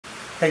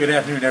Hey, good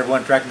afternoon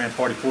everyone,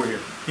 TrackMan44 here.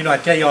 You know, I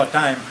tell you all the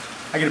time,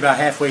 I get about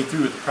halfway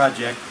through with the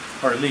project,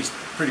 or at least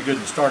pretty good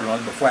in the start on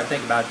it, before I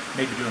think about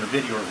maybe doing a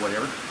video or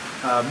whatever.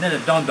 Then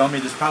it dawned on me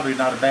this is probably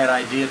not a bad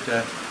idea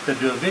to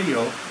do a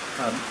video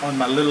on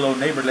my little old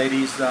neighbor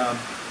lady's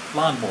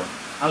lawnmower.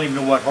 I don't even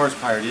know what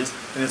horsepower it is,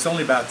 and it's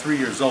only about 3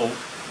 years old.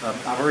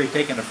 I've already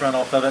taken the front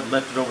off of it and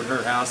left it over at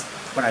her house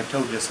when I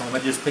towed this home. I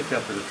just picked it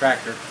up with a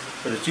tractor,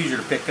 but it's easier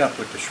to pick up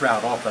with the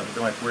shroud off of it.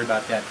 Don't have to worry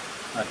about that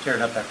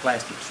tearing up that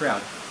plastic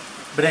shroud.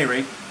 But at any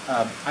rate,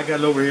 I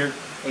got it over here,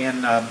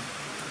 and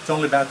it's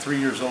only about 3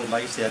 years old,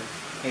 like I said,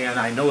 and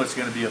I know it's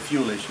going to be a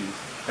fuel issue.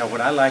 Now, what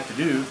I like to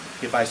do,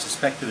 if I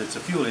suspect that it's a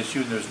fuel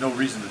issue and there's no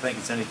reason to think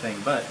it's anything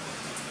but,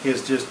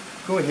 is just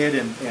go ahead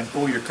and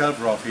pull your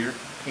cover off here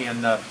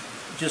and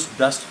just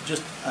a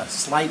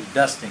slight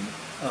dusting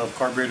of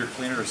carburetor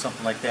cleaner or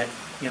something like that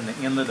in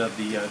the inlet of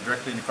the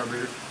directly in the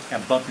carburetor,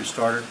 and bump your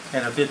starter.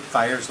 And if it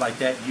fires like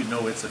that, you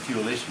know it's a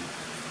fuel issue.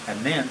 And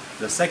then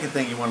the second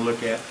thing you want to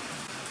look at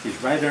is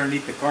right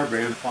underneath the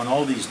carburetor on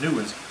all these new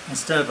ones.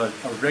 Instead of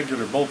a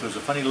regular bolt, there's a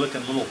funny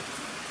looking little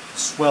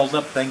swelled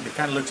up thing that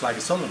kind of looks like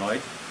a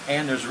solenoid,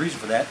 and there's a reason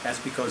for that. That's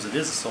because it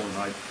is a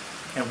solenoid,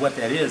 and what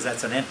that is,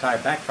 that's an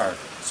anti-backfire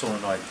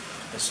solenoid.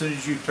 As soon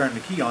as you turn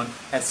the key on,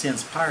 that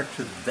sends power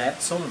to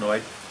that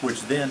solenoid,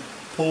 which then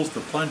pulls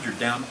the plunger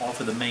down off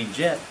of the main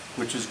jet,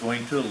 which is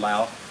going to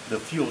allow the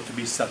fuel to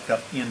be sucked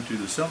up into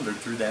the cylinder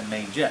through that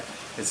main jet.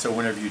 And so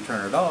whenever you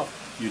turn it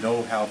off, you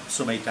know how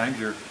so many times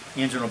your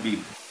engine will be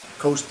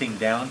coasting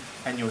down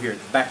and you'll hear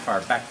it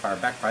backfire, backfire,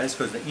 backfire. That's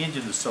because the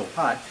engine is so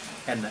hot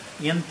and the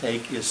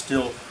intake is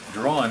still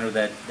drawing, or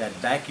that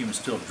vacuum is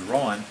still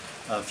drawing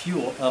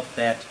fuel up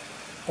that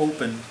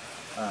open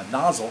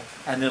nozzle,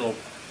 and it'll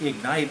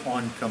ignite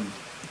on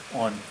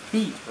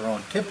heat or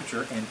on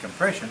temperature and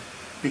compression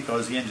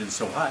because the engine's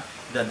so hot.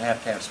 It doesn't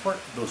have to have spark,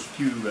 those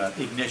few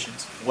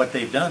ignitions. What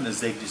they've done is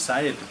they've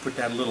decided to put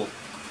that little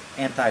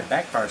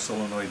anti-backfire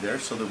solenoid there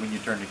so that when you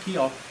turn the key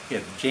off,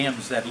 it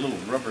jams that little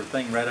rubber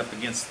thing right up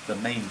against the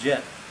main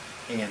jet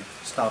and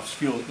stops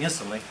fuel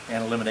instantly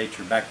and eliminates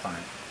your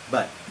backfiring.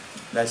 But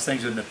those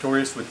things are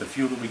notorious with the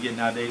fuel that we get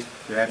nowadays.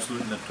 They're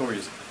absolutely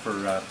notorious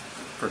for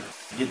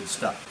getting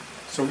stuck.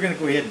 So we're going to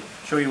go ahead and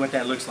show you what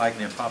that looks like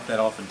and then pop that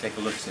off and take a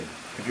look-see.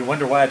 If you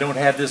wonder why I don't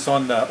have this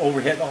on the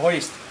overhead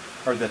hoist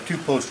or the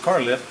two-post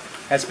car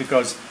lift, that's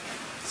because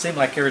it seems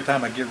like every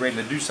time I get ready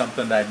to do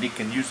something that I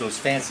can use those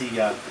fancy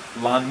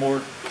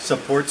lawnmower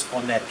supports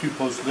on that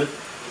two-post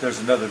lift, there's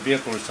another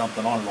vehicle or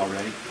something on it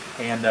already.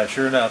 And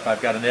sure enough, I've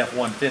got an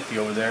F-150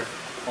 over there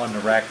on the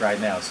rack right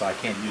now, so I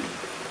can't use it.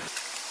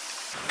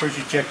 First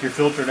you check your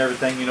filter and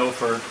everything, you know,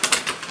 for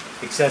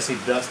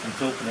excessive dust and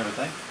filth and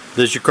everything.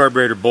 There's your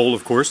carburetor bowl,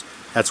 of course.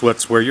 That's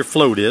where your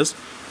float is.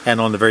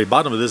 And on the very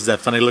bottom of this is that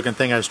funny looking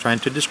thing I was trying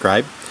to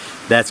describe.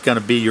 That's going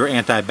to be your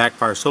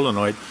anti-backfire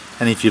solenoid.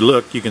 And if you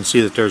look, you can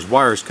see that there's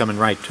wires coming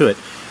right to it.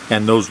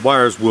 And those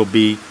wires will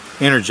be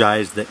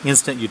energized the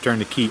instant you turn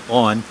the key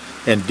on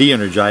and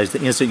de-energized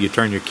the instant you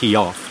turn your key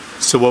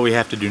off. So what we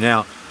have to do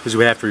now is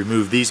we have to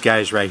remove these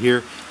guys right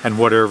here and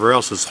whatever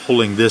else is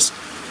holding this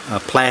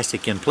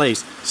plastic in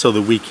place so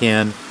that we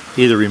can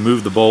either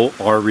remove the bowl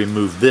or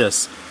remove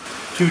this.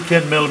 Two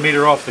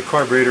 10mm off the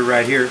carburetor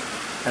right here,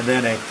 and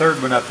then a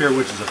third one up here,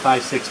 which is a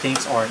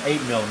 5/16 or an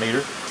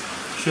 8mm,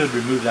 should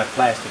remove that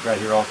plastic right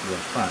here off of the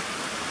front.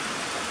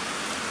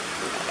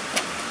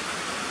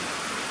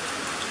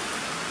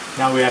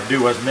 Now we have to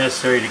do what's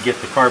necessary to get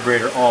the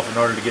carburetor off in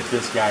order to get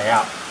this guy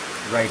out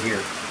right here.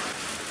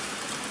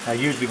 Now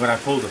usually when I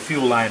pull the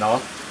fuel line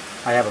off,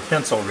 I have a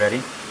pencil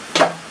ready.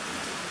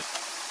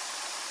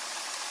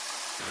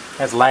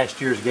 That's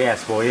last year's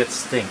gas, boy, it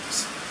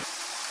stinks.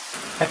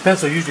 That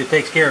pencil usually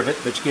takes care of it,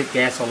 but you get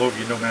gas all over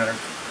you no matter.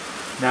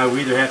 Now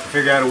we either have to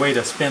figure out a way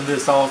to spin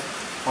this off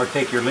or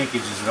take your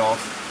linkages off,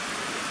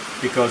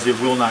 because it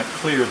will not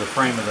clear the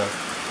frame of the...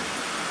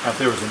 Now if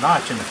there was a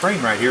notch in the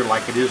frame right here,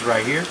 like it is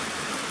right here,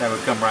 that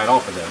would come right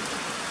off of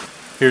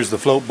that. Here's the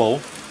float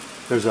bowl.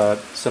 There's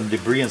some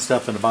debris and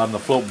stuff in the bottom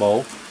of the float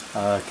bowl,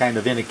 kind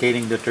of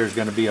indicating that there's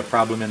going to be a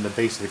problem in the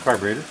base of the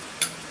carburetor.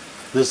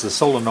 This is a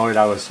solenoid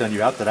I was telling you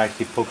about that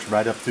actually pokes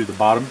right up through the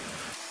bottom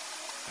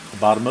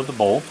of the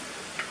bowl.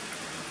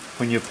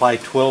 When you apply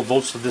 12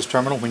 volts to this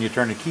terminal, when you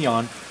turn the key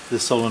on,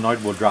 this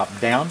solenoid will drop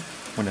down.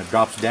 When it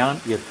drops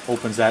down, it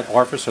opens that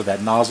orifice or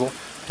that nozzle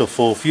to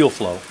full fuel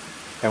flow.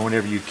 And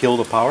whenever you kill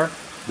the power,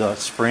 the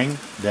spring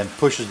then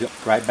pushes it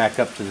right back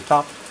up to the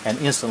top and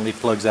instantly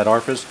plugs that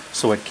orifice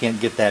so it can't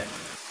get that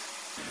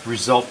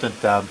resultant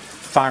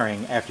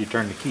firing after you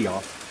turn the key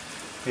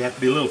off. You have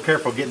to be a little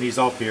careful getting these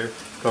off here,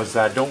 because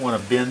I don't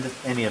want to bend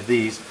any of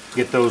these.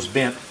 Get those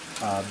bent,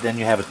 then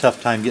you have a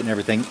tough time getting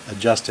everything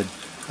adjusted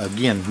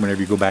again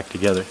whenever you go back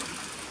together.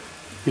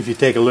 If you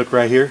take a look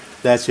right here,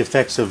 that's the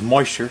effects of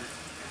moisture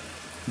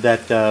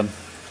that the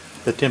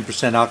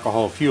 10%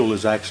 alcohol fuel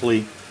is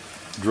actually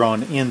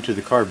drawn into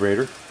the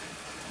carburetor.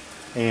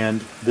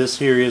 And this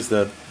here is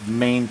the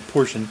main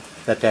portion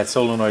that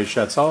solenoid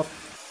shuts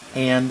off,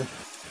 and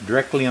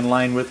directly in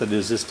line with it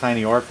is this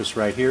tiny orifice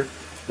right here.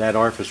 That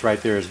orifice right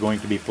there is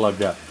going to be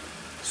plugged up.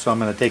 So I'm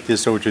going to take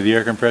this over to the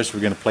air compressor.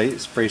 We're going to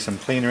spray some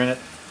cleaner in it,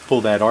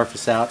 pull that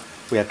orifice out.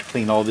 We have to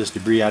clean all this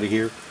debris out of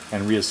here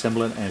and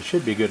reassemble it, and it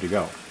should be good to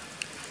go.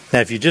 Now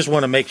if you just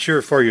want to make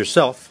sure for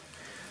yourself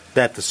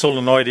that the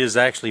solenoid is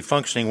actually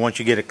functioning once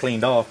you get it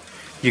cleaned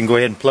off, you can go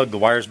ahead and plug the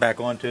wires back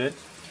onto it,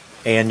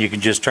 and you can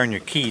just turn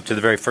your key to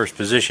the very first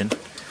position.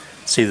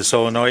 See the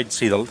solenoid,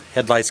 see the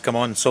headlights come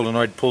on, the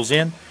solenoid pulls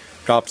in,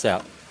 drops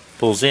out,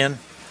 pulls in,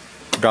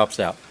 drops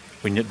out.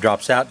 When it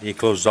drops out, it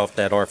closes off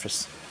that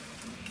orifice.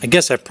 I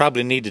guess I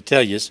probably need to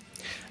tell you,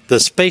 the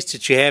space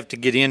that you have to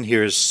get in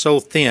here is so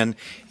thin,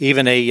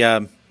 even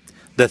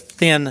the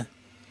thin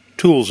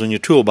tools in your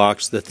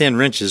toolbox, the thin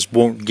wrenches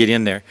won't get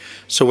in there.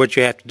 So what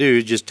you have to do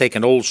is just take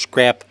an old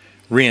scrap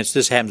wrench,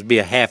 this happens to be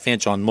a 1/2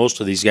 inch on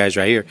most of these guys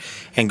right here,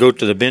 and go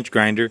to the bench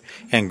grinder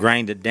and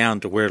grind it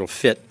down to where it'll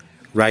fit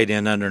right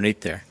in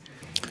underneath there.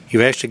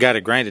 You actually got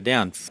to grind it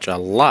down a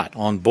lot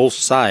on both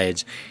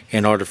sides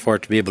in order for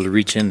it to be able to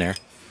reach in there.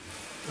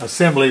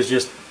 Assembly is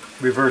just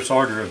reverse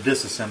order of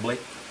disassembly.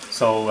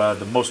 So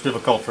the most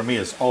difficult for me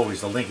is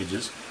always the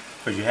linkages,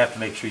 because you have to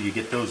make sure you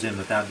get those in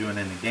without doing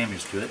any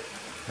damage to it.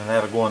 And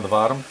that'll go on the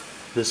bottom.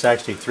 This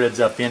actually threads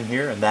up in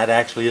here, and that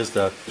actually is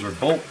the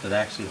bolt that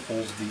actually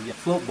holds the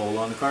float bowl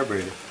on the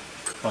carburetor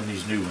on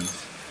these new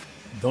ones.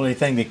 The only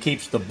thing that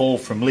keeps the bowl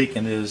from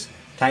leaking is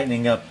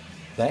tightening up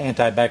the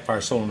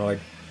anti-backfire solenoid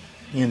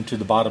into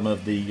the bottom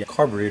of the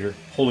carburetor,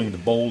 holding the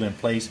bowl in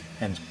place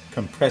and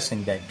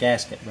compressing that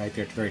gasket right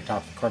there at the very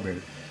top of the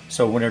carburetor.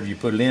 So whenever you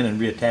put it in and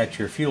reattach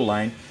your fuel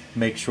line,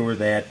 make sure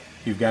that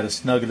you've got it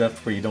snug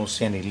enough where you don't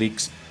see any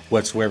leaks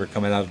whatsoever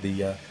coming out of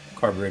the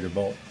carburetor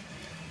bolt.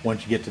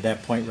 Once you get to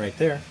that point right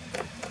there,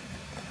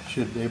 you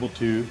should be able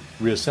to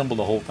reassemble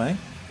the whole thing.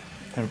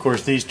 And of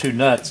course these two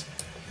nuts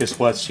is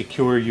what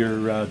secure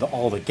your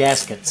all the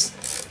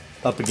gaskets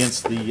up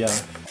against the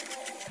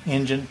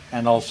engine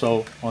and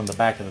also on the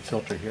back of the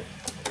filter here.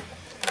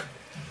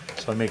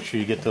 So make sure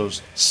you get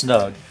those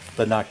snug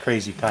but not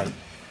crazy tight.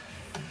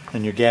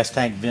 And your gas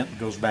tank vent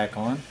goes back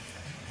on,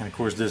 and of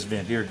course this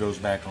vent here goes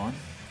back on.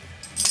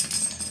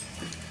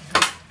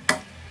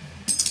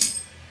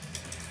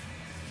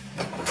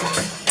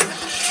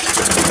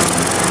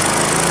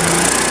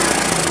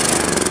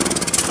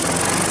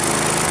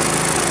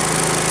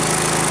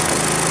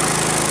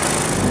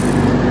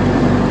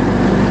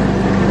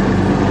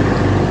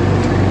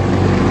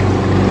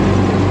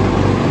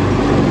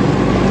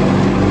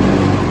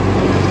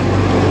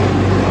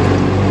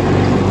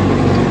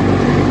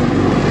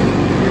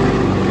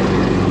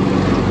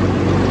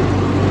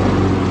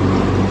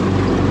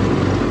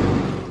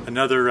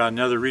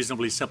 Another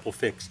reasonably simple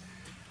fix.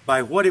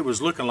 By what it was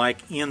looking like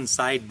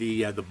inside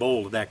the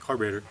bowl of that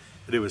carburetor,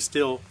 but it was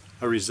still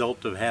a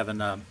result of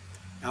having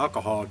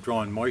alcohol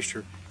drawing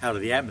moisture out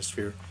of the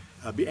atmosphere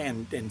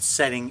and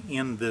setting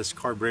in this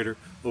carburetor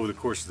over the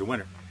course of the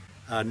winter.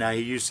 Now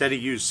you said he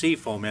used sea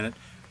foam in it,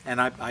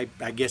 and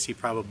I guess he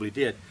probably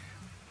did.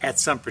 At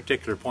some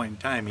particular point in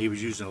time, he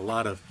was using a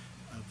lot of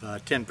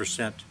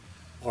 10%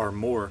 or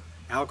more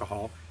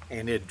alcohol,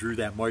 and it drew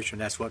that moisture,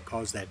 and that's what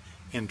caused that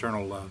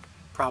internal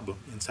problem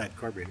inside the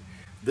carburetor.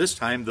 This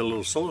time the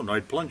little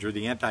solenoid plunger,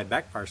 the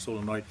anti-backfire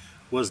solenoid,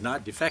 was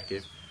not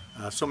defective.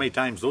 So many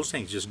times those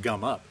things just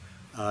gum up.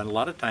 And a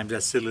lot of times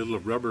that silly little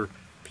rubber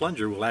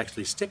plunger will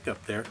actually stick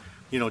up there,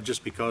 you know,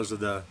 just because of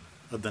the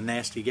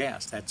nasty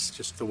gas. That's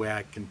just the way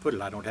I can put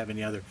it. I don't have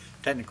any other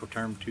technical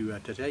term to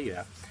tell you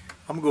that.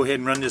 I'm gonna go ahead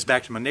and run this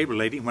back to my neighbor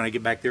lady. When I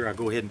get back there, I'll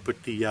go ahead and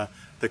put the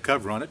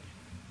cover on it,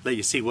 let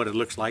you see what it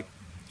looks like,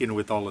 you know,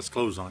 with all its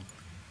clothes on.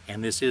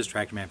 And this is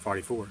Tractorman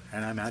 44,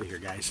 and I'm out of here,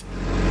 guys.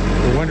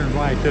 You're wondering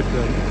why I took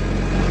the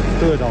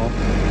hood off,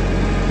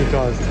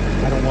 because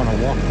I don't want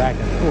to walk back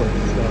and forth.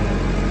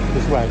 So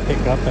this is why I pick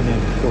up and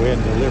then go ahead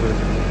and deliver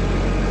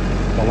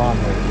the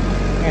lawnmower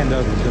and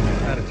others in there.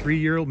 Got a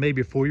 3-year-old,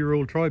 maybe a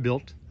 4-year-old Troy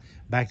Bilt,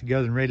 back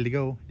together and ready to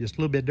go. Just a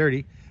little bit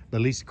dirty, but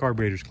at least the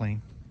carburetor's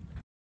clean.